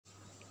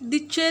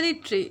The Cherry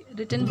Tree,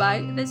 written by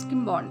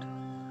Ruskin Bond.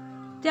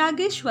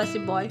 Tyagesh was a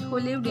boy who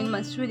lived in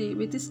Missouri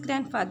with his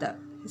grandfather.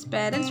 His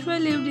parents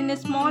lived in a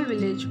small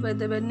village where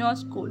there were no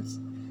schools,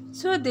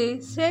 so they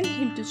sent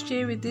him to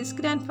stay with his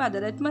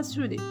grandfather at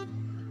Missouri.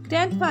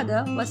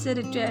 Grandfather was a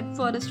retired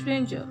forest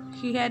ranger.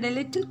 He had a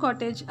little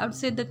cottage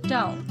outside the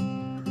town.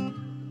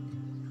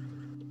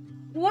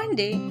 One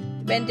day,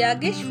 when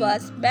Tyagesh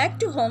was back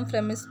to home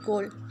from his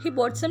school, he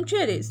bought some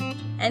cherries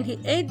and he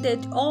ate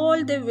that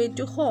all the way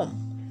to home.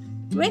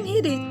 When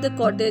he reached the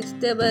cottage,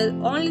 there were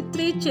only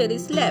 3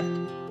 cherries left,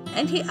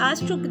 and he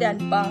asked to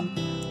Grandpa,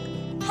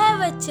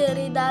 "Have a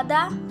cherry,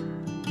 Dada."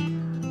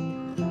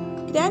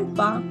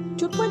 Grandpa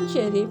took one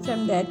cherry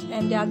from that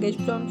and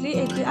Tyagesh promptly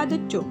ate the other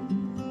 2.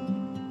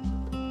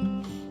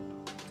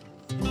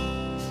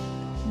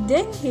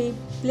 Then he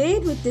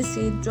played with the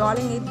seed,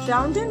 rolling it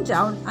round and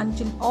round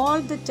until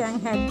all the tang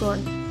had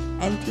gone,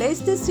 and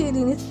placed the seed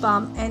in his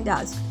palm and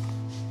asked,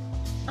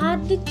 "Are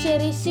the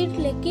cherry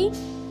seeds lucky?"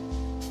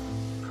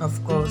 Of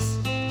course.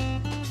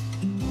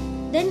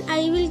 "Then I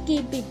will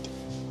keep it."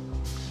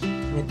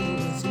 Nothing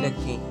is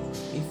lucky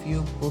if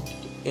you put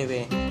it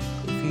away.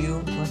 If you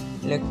want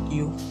luck,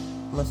 you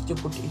must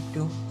put it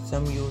to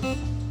some use.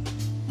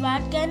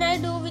 "What can I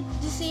do with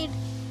the seed?"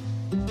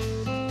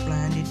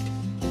 Plant it.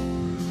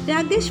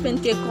 Tyagesh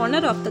went to a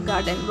corner of the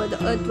garden where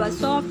the earth was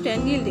soft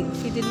and yielding.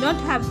 He did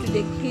not have to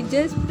dig. He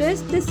just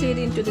pressed the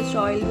seed into the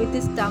soil with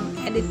his thumb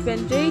and it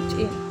went right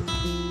in.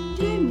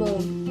 Time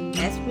moved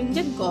as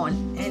winter gone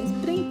and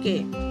spring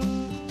came.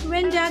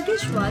 When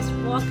Tyagesh was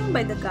walking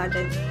by the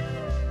garden,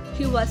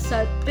 he was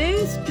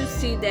surprised to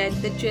see that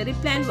the cherry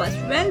plant was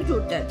well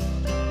rooted.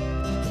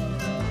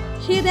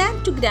 He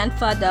ran to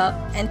grandfather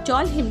and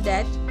told him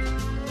that,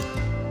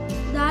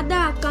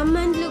 "Dada, come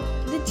and look,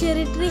 the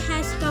cherry tree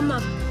has come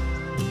up."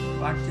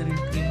 What cherry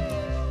tree?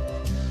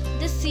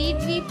 "The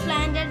seed we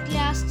planted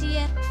last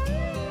year.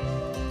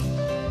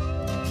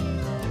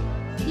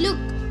 Look,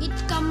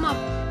 it come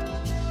up."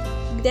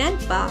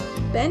 Grandpa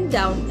bent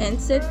down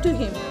and said to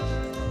him,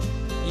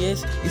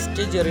 Yes, it's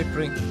a cherry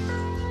tree.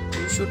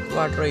 You should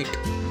water it.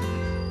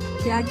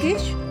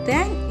 Tyagesh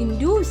ran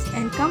indoors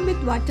and come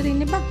with water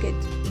in a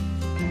bucket.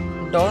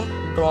 Don't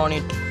drown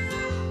it.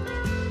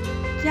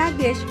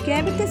 Tyagesh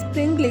gave it a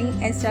sprinkling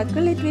and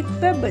circled it with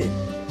pebble.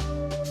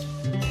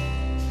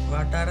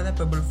 What are the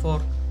pebbles for?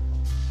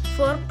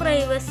 For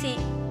privacy.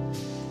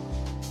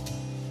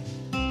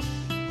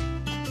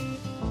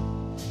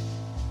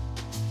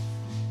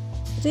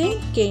 Rain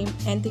came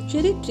and the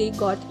cherry tree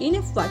got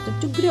enough water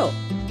to grow.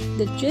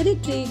 The cherry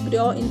tree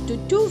grew into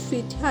 2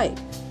 feet high.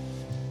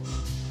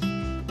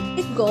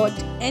 It got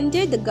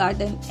entered the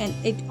garden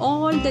and ate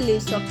all the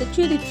leaves of the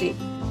cherry tree.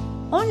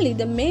 Only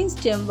the main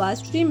stem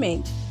was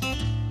remained.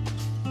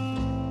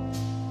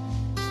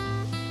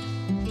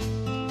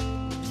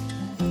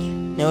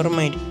 Never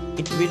mind,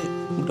 it will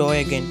grow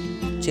again.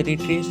 Cherry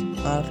trees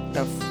are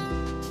tough.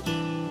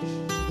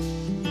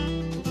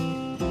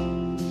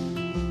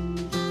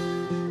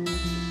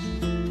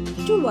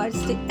 Towards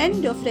the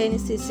end of rainy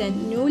season,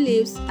 new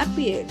leaves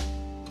appeared.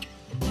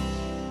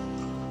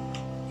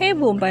 A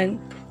woman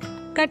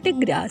cutting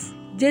grass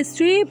just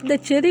swept the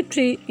cherry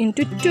tree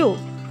into 2.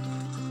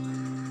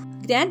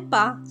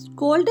 Grandpa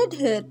scolded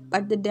her,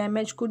 but the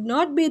damage could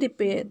not be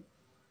repaired.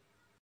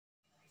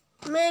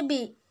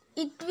 Maybe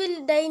it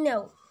will die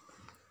now.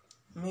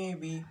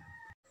 Maybe.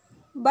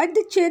 But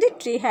the cherry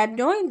tree had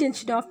no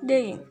intention of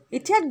dying.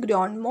 It had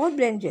grown more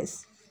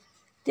branches.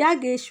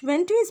 Tyagesh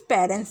went to his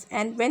parents,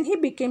 and when he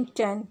became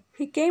 10,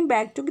 he came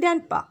back to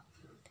Grandpa.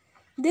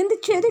 Then the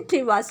cherry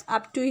tree was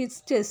up to his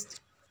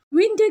chest.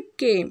 Winter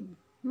came.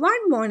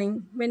 One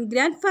morning, when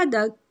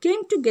Grandfather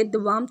came to get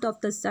the warmth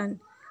of the sun,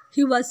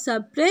 he was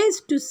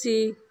surprised to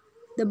see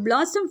the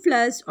blossom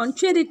flowers on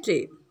cherry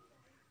tree.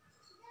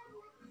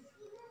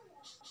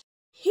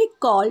 He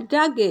called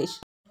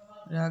Tyagesh.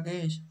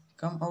 Ragesh,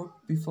 come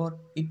out before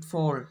it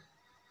falls.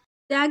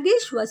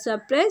 Tyagesh was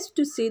surprised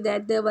to see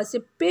that there was a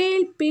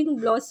pale pink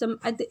blossom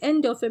at the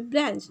end of a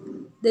branch.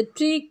 The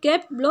tree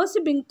kept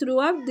blossoming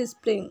throughout the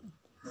spring.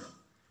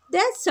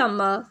 That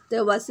summer,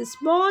 there was a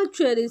small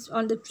cherries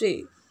on the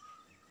tree.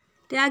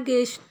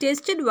 Tyagesh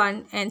tasted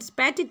one and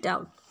spat it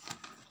out.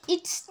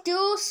 It's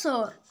too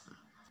sour.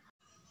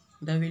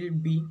 They will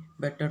be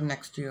better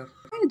next year.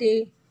 One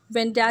day,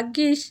 when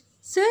Tyagesh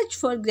searched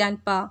for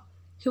Grandpa,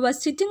 he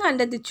was sitting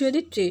under the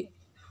cherry tree.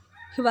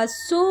 He was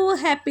so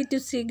happy to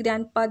see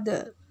Grandpa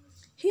there.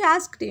 He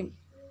asked him,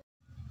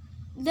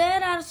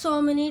 There are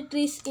so many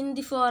trees in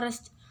the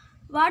forest.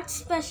 What's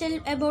special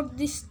about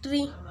this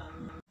tree?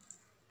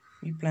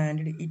 We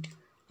planted it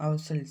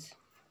ourselves.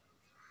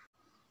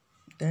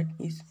 That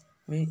is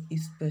very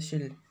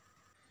special.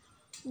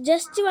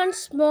 Just one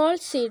small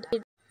seed.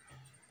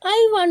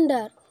 I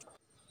wonder,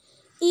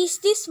 is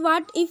this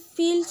what it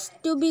feels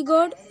to be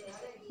God?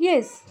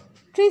 Yes,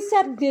 trees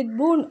are great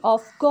boon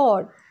of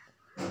God.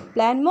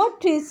 Plant more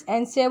trees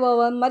and save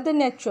our Mother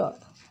Nature.